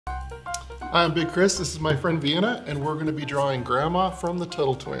I'm Big Chris, this is my friend Vienna, and we're going to be drawing Grandma from the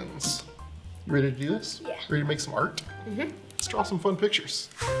Tuttle Twins. You ready to do this? Yeah. Ready to make some art? Mm-hmm. Let's draw some fun pictures.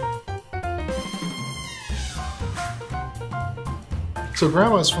 So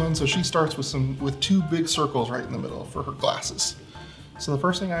Grandma is fun, so she starts with two big circles right in the middle for her glasses. So the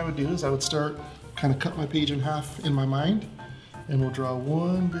first thing I would do is I would start, kind of cut my page in half in my mind, and we'll draw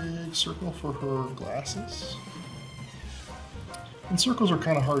one big circle for her glasses. And circles are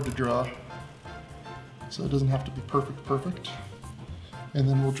kind of hard to draw, so it doesn't have to be perfect. And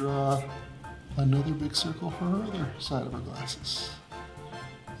then we'll draw another big circle for her other side of her glasses.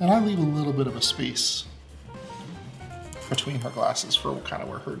 And I leave a little bit of a space between her glasses for kind of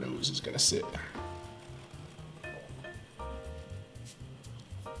where her nose is going to sit.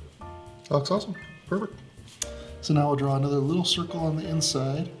 That looks awesome. Perfect. So now we'll draw another little circle on the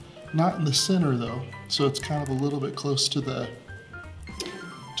inside, not in the center though, so it's kind of a little bit close to the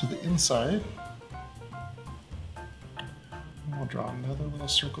inside. And we'll draw another little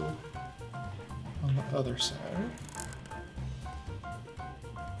circle on the other side.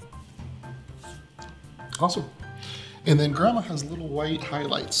 Awesome. And then Grandma has little white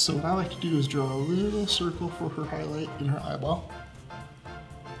highlights. So what I like to do is draw a little circle for her highlight in her eyeball.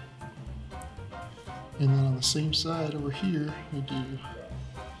 And then on the same side over here, we do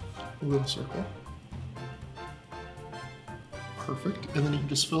a little circle. Perfect. And then you can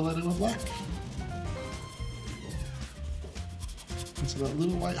just fill that in with black. And so that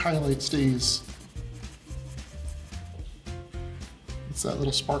little white highlight stays. It's that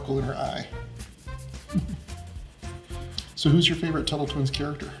little sparkle in her eye. So who's your favorite Tuttle Twins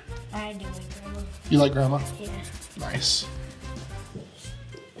character? I do like Grandma. You like Grandma? Yeah. Nice.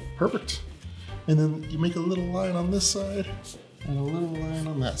 Perfect. And then you make a little line on this side and a little line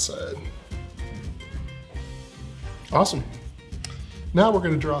on that side. Awesome. Now we're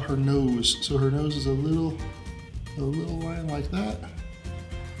going to draw her nose. So her nose is a little line like that.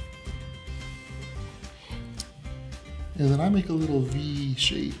 And then I make a little V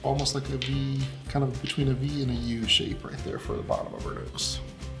shape, almost like a V, kind of between a V and a U shape right there for the bottom of her nose.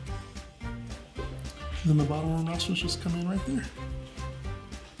 And then the bottom of her nostrils just come in right there.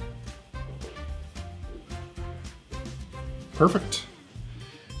 Perfect.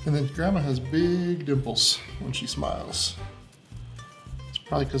 And then Grandma has big dimples when she smiles. It's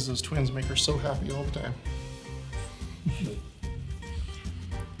probably because those twins make her so happy all the time. And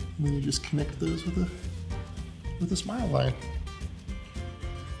then you just connect those with a smile line.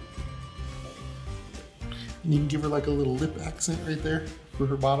 And you can give her like a little lip accent right there for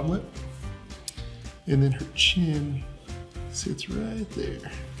her bottom lip. And then her chin sits right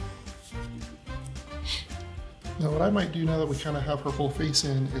there. Now what I might do now that we kind of have her whole face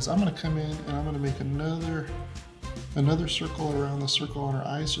in is I'm going to come in and I'm going to make another circle around the circle on her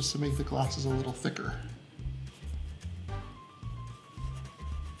eyes just to make the glasses a little thicker.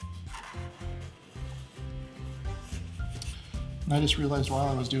 And I just realized while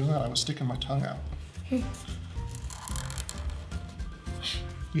I was doing that I was sticking my tongue out.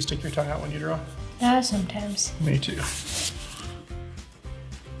 You stick your tongue out when you draw? Sometimes. Me too.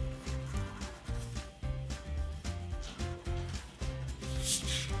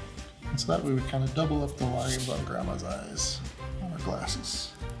 So that way we kind of double up the lines on Grandma's eyes on her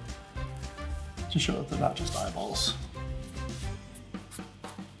glasses to show that they're not just eyeballs.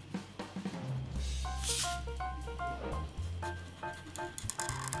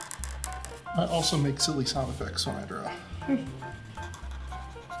 I also make silly sound effects when I draw.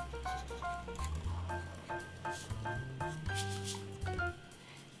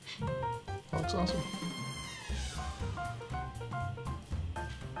 That looks awesome.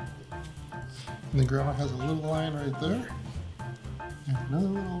 And then Grandma has a little line right there, and another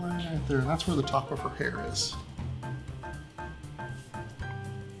little line right there, and that's where the top of her hair is.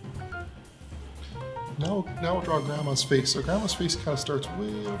 Now we'll draw Grandma's face. So Grandma's face kind of starts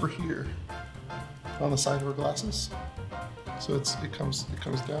way over here on the side of her glasses. So it comes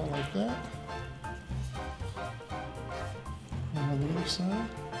down like that. And on the other side,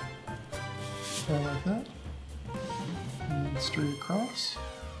 down like that, and then straight across.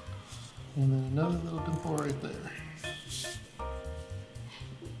 And then another little dimple right there.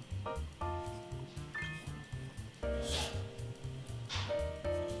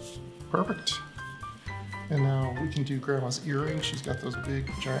 Perfect. And now we can do Grandma's earrings. She's got those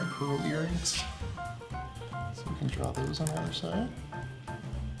big giant pearl earrings. So we can draw those on either side.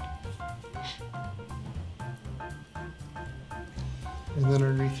 And then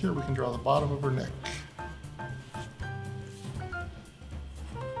underneath here we can draw the bottom of her neck.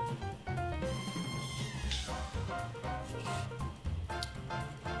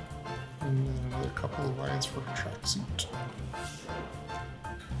 And then another couple of lines for her tracksuit.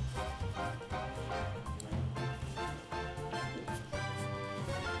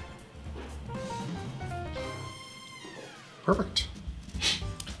 Perfect.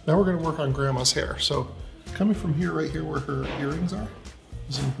 Now we're going to work on Grandma's hair. So coming from here, right here where her earrings are,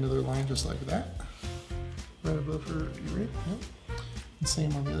 there's another line just like that, right above her earring. Yep. And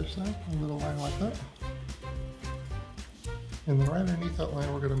same on the other side, a little line like that. And then right underneath that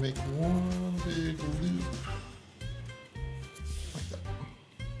line, we're going to make one big loop like that.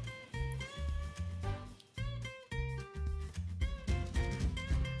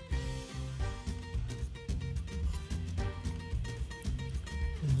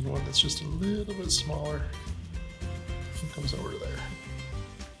 And then one that's just a little bit smaller comes over to there.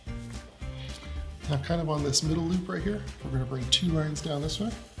 Now kind of on this middle loop right here, we're going to bring two lines down this way.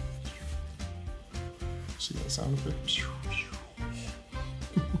 See that sound effect?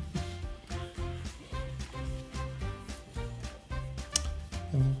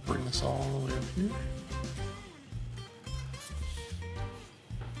 And then bring this all the way up here.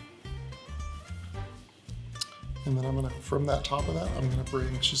 And then I'm gonna, from that top of that, I'm gonna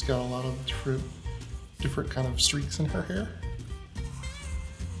bring, she's got a lot of different kind of streaks in her hair.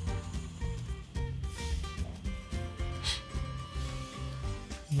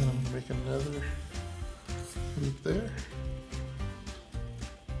 And then I'm gonna make another loop there.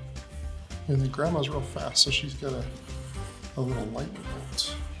 And then Grandma's real fast, so she's got a little lightning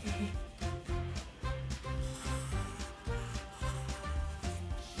bolt.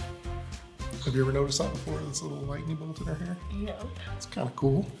 Have you ever noticed that before, this little lightning bolt in her hair? No. It's kind of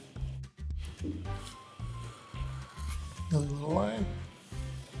cool. Another little line.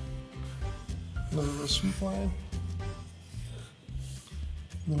 Another little swoop line.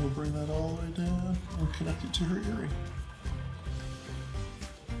 And then we'll bring that all the way down and connect it to her earring.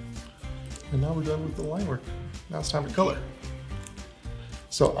 And now we're done with the line work. Now it's time to color.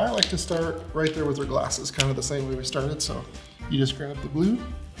 So I like to start right there with her glasses, kind of the same way we started. So you just grab the blue.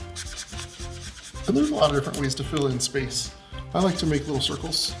 And there's a lot of different ways to fill in space. I like to make little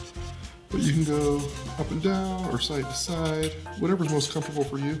circles, but you can go up and down or side to side, whatever's most comfortable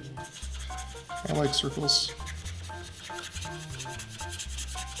for you. I like circles.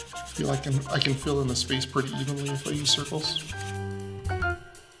 I feel like I can fill in the space pretty evenly if I use circles.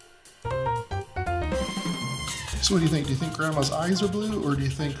 So what do you think? Do you think Grandma's eyes are blue, or do you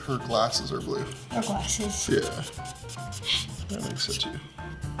think her glasses are blue? Her glasses. Yeah, I think so too.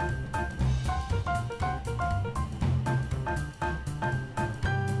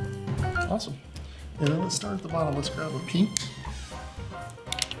 Awesome. And then let's start at the bottom. Let's grab a pink.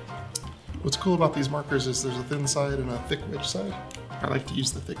 What's cool about these markers is there's a thin side and a thick wedge side. I like to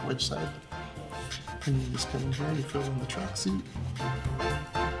use the thick wedge side. And you just come in here and you fill in the tracksuit.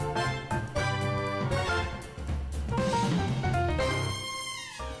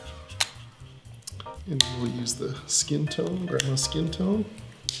 And then we'll use the skin tone, Grandma's skin tone.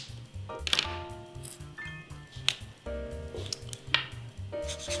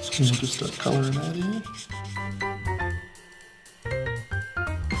 And we'll just start coloring that in.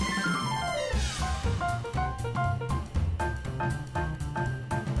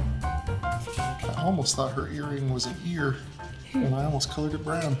 I almost thought her earring was an ear, and I almost colored it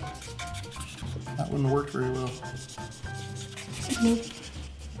brown. That wouldn't have worked very well. Nope.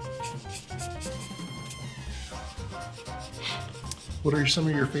 What are some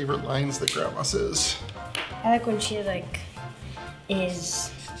of your favorite lines that Grandma says? I like when she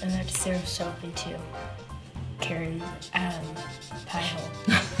is about to throw soap into Karen's pie hole.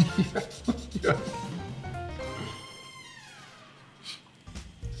 Yeah.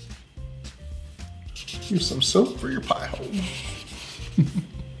 Here's some soap for your pie hole.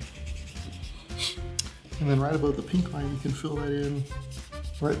 And then right above the pink line, you can fill that in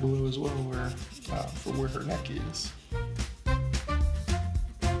right below as well, where for where her neck is.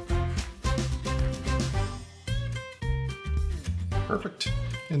 Perfect.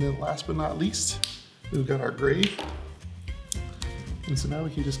 And then last but not least, we've got our gray. And so now we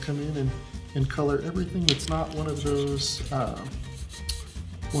can just come in and color everything that's not one of those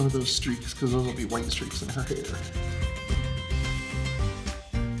streaks, because those will be white streaks in her hair.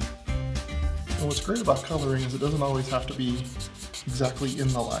 And what's great about coloring is it doesn't always have to be exactly in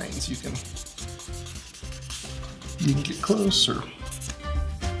the lines. You can get closer.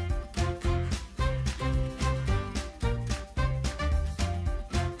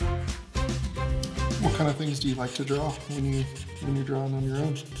 What kind of things do you like to draw when you're drawing on your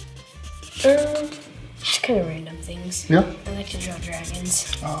own? Just kind of random things. Yeah? I like to draw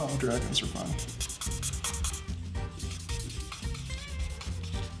dragons. Oh, dragons are fun.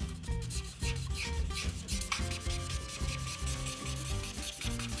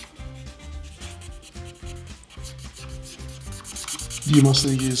 Do you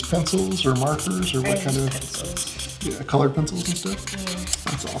mostly use pencils or markers or what kind of pencils? Yeah, colored pencils and stuff? Yeah.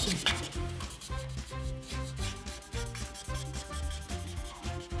 That's awesome.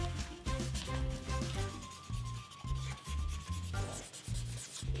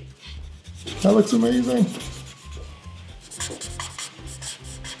 That looks amazing.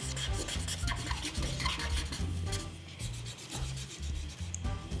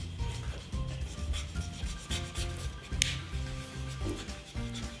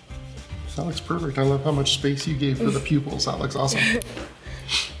 That looks perfect. I love how much space you gave for the pupils. That looks awesome.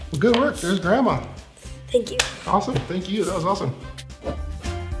 Well, good work. There's Grandma. Thank you. Awesome. Thank you. That was awesome.